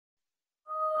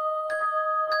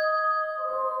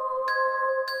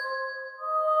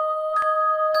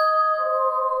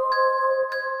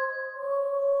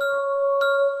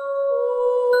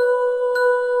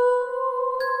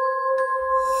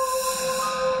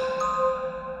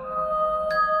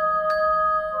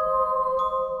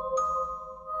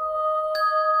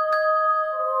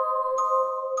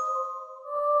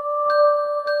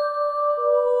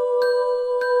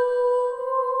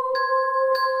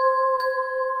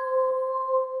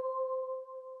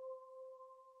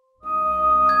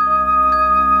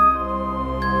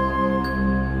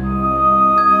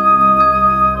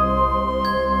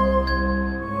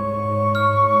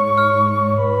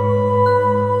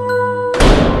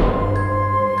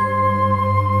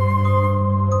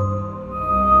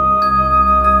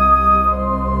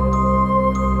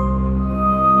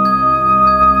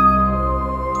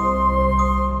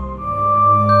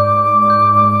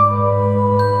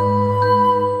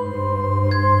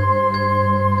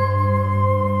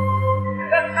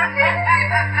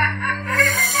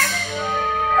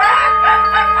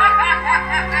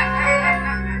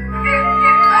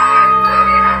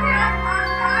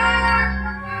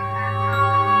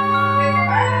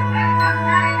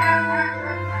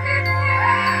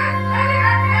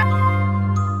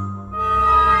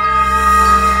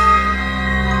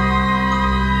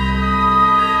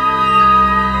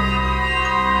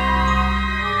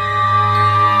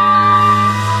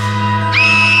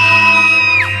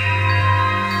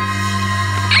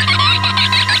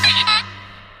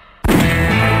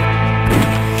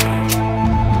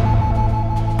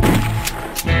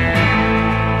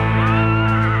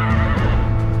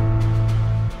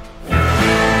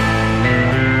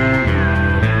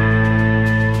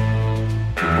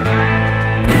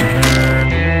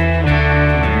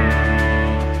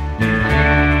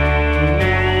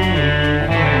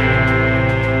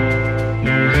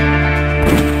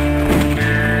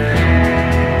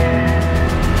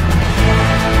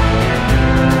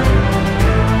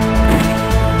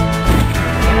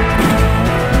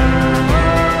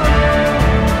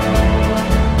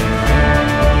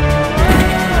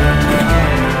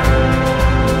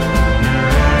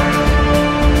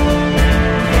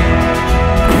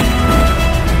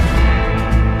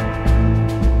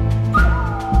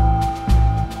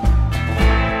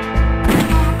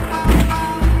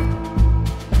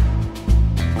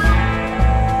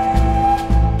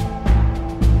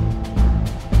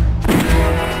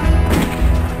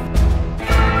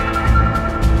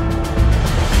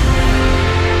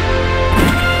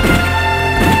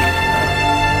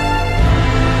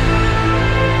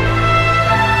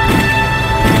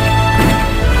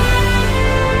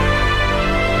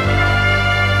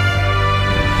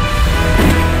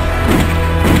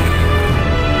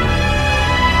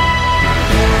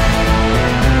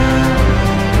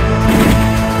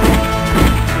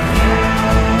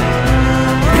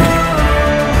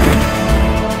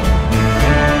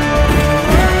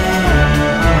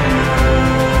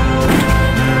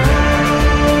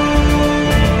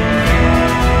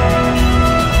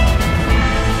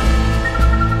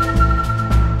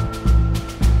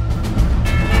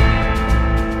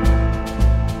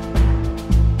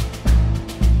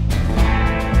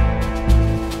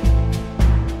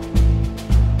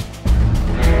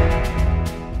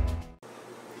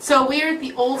So we're at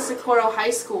the old Socorro High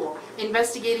School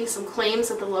investigating some claims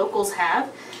that the locals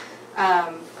have.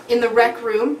 In the rec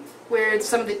room, where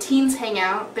some of the teens hang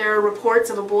out, there are reports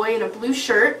of a boy in a blue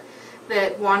shirt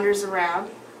that wanders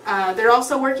around. They're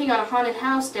also working on a haunted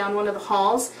house down one of the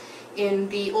halls in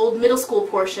the old middle school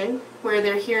portion, where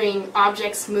they're hearing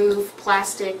objects move,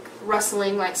 plastic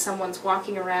rustling like someone's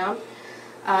walking around.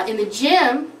 In the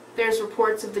gym, there's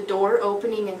reports of the door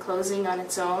opening and closing on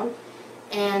its own,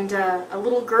 and a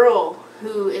little girl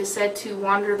who is said to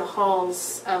wander the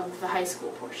halls of the high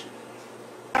school portion.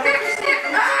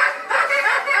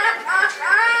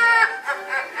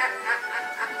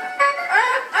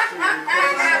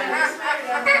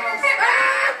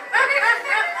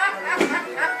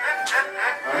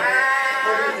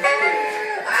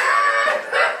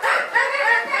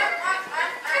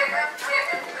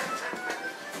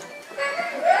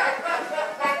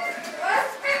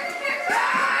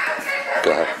 Go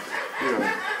ahead.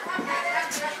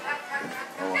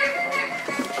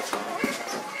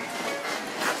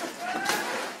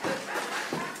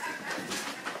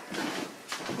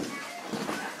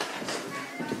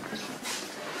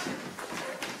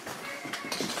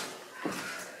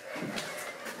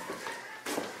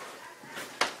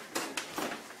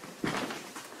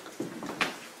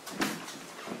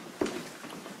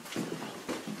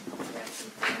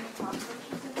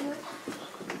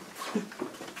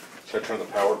 Should I turn the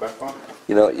power back on?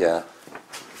 You know what, yeah.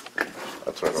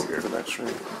 That's right over here. The next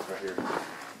room. Right here.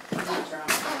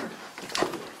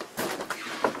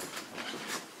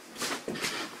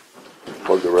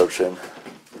 Plug the roach in.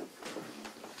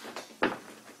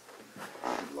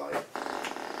 Light.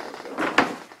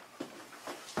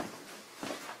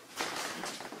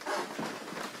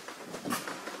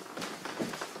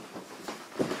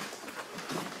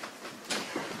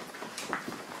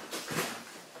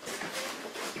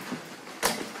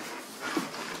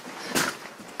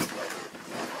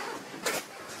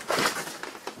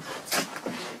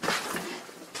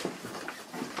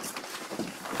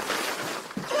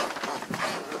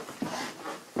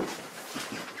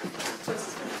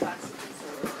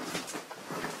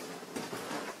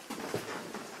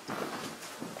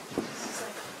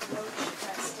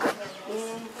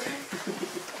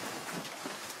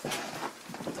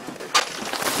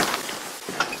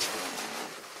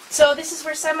 So this is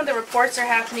where some of the reports are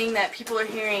happening, that people are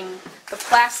hearing the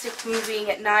plastic moving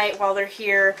at night while they're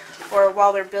here or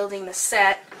while they're building the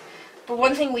set. But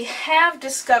one thing we have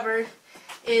discovered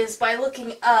is by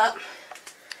looking up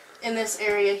in this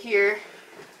area here,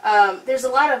 there's a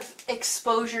lot of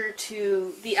exposure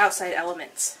to the outside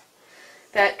elements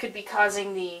that could be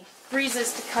causing the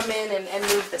breezes to come in and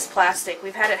move this plastic.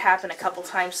 We've had it happen a couple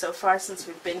times so far since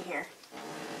we've been here.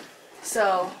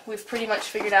 So we've pretty much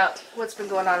figured out what's been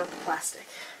going on with the plastic.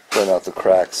 Point out the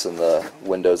cracks in the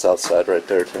windows outside right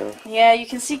there too. Yeah, you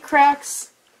can see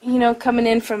cracks, you know, coming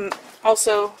in from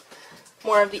also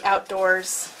more of the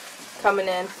outdoors coming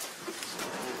in.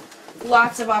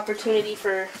 Lots of opportunity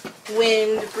for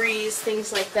wind, breeze,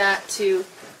 things like that to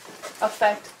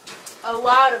affect a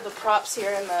lot of the props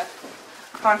here in the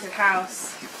haunted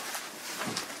house.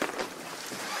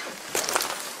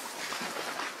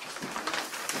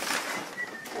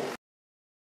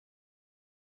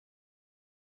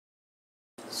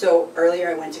 So earlier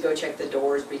I went to go check the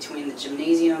doors between the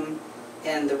gymnasium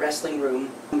and the wrestling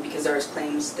room because there was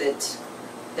claims that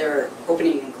they're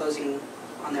opening and closing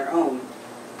on their own.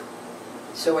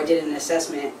 So I did an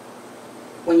assessment.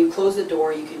 When you close the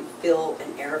door, you can feel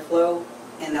an airflow,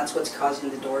 and that's what's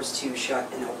causing the doors to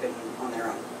shut and open on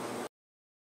their own.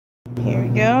 Here we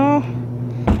go.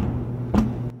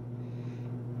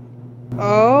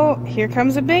 Oh, here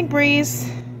comes a big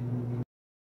breeze.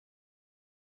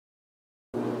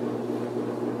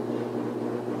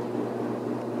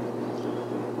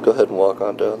 Go ahead and walk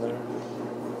on down there.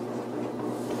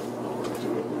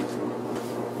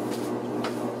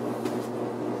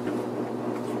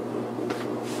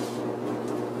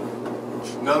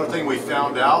 Another thing we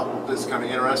found out that's kind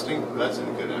of interesting, that's in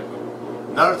a good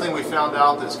echo. Another thing we found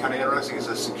out that's kind of interesting is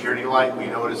a security light. We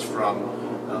noticed from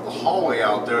the hallway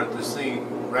out there that this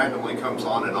thing randomly comes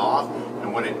on and off,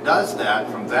 and when it does that,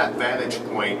 from that vantage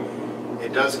point,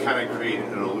 it does kind of create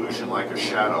an illusion like a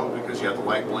shadow, because you have the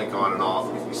light blink on and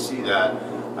off. If you see that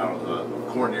out of the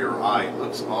corner of your eye, it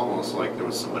looks almost like there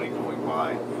was somebody going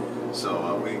by.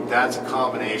 So we think that's a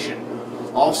combination.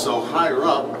 Also, higher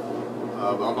up,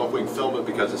 I don't know if we can film it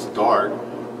because it's dark,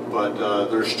 but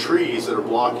there's trees that are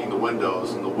blocking the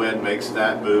windows, and the wind makes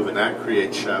that move, and that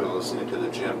creates shadows into the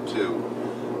gym too.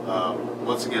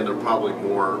 Once again, they're probably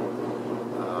more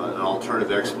an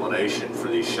alternative explanation for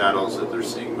these shadows that they're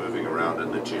seeing moving around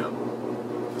in the gym.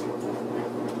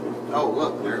 Oh,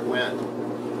 look, there it went.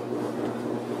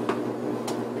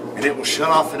 And it will shut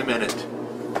off in a minute.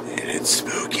 And it's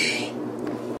spooky.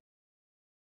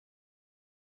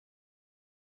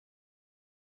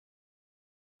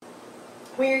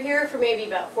 We were here for maybe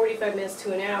about 45 minutes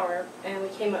to an hour, and we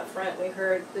came up front and we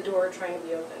heard the door trying to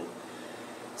be opened.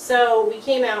 So we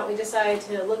came out, we decided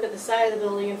to look at the side of the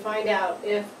building and find out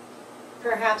if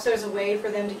perhaps there's a way for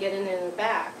them to get in the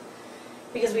back.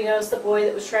 Because we noticed the boy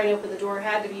that was trying to open the door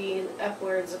had to be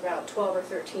upwards about 12 or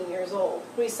 13 years old.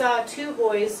 We saw two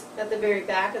boys at the very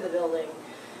back of the building,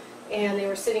 and they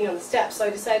were sitting on the steps. So I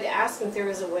decided to ask them if there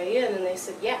was a way in, and they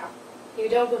said, yeah. You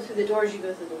don't go through the doors, you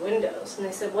go through the windows. And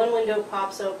they said one window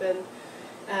pops open,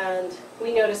 and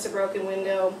we noticed a broken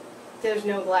window. There's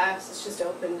no glass, it's just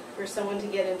open for someone to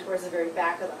get in towards the very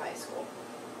back of the high school.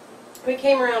 We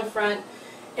came around front,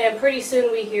 and pretty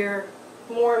soon we hear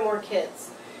more and more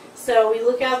kids. So we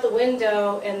look out the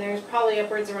window, and there's probably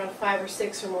upwards around 5 or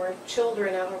 6 or more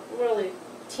children, really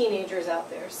teenagers out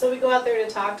there. So we go out there to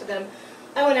talk to them.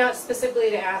 I went out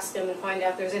specifically to ask them and find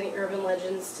out if there's any urban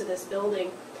legends to this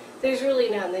building. There's really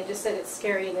none. They just said it's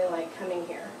scary and they like coming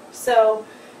here. So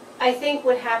I think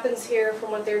what happens here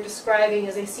from what they're describing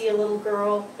is they see a little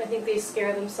girl. I think they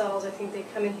scare themselves. I think they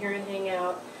come in here and hang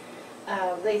out.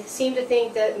 They seem to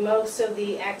think that most of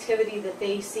the activity that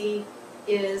they see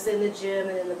is in the gym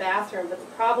and in the bathroom. But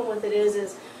the problem with it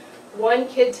is one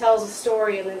kid tells a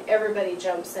story and then everybody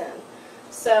jumps in.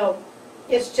 So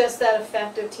it's just that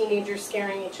effect of teenagers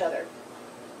scaring each other.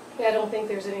 I don't think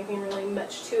there's anything really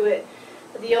much to it.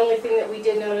 The only thing that we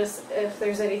did notice, if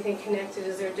there's anything connected,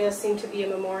 is there does seem to be a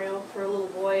memorial for a little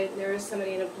boy. There is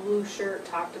somebody in a blue shirt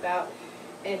talked about,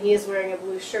 and he is wearing a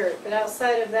blue shirt. But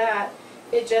outside of that,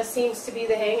 it just seems to be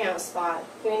the hangout spot.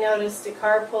 We noticed a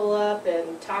car pull up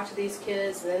and talk to these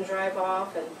kids and then drive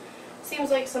off, and it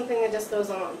seems like something that just goes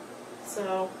on.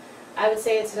 So I would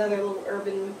say it's another little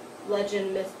urban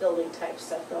legend, myth building type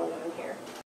stuff going on here.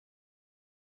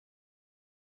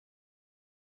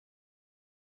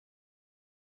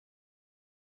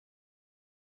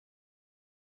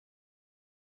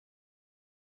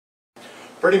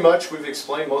 Pretty much we've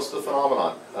explained most of the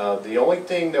phenomenon. The only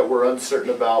thing that we're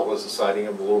uncertain about was the sighting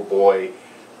of the little boy,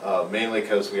 mainly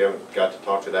because we haven't got to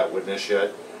talk to that witness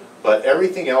yet. But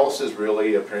everything else is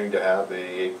really appearing to have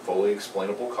a fully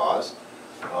explainable cause.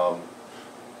 I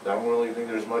don't really think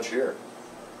there's much here.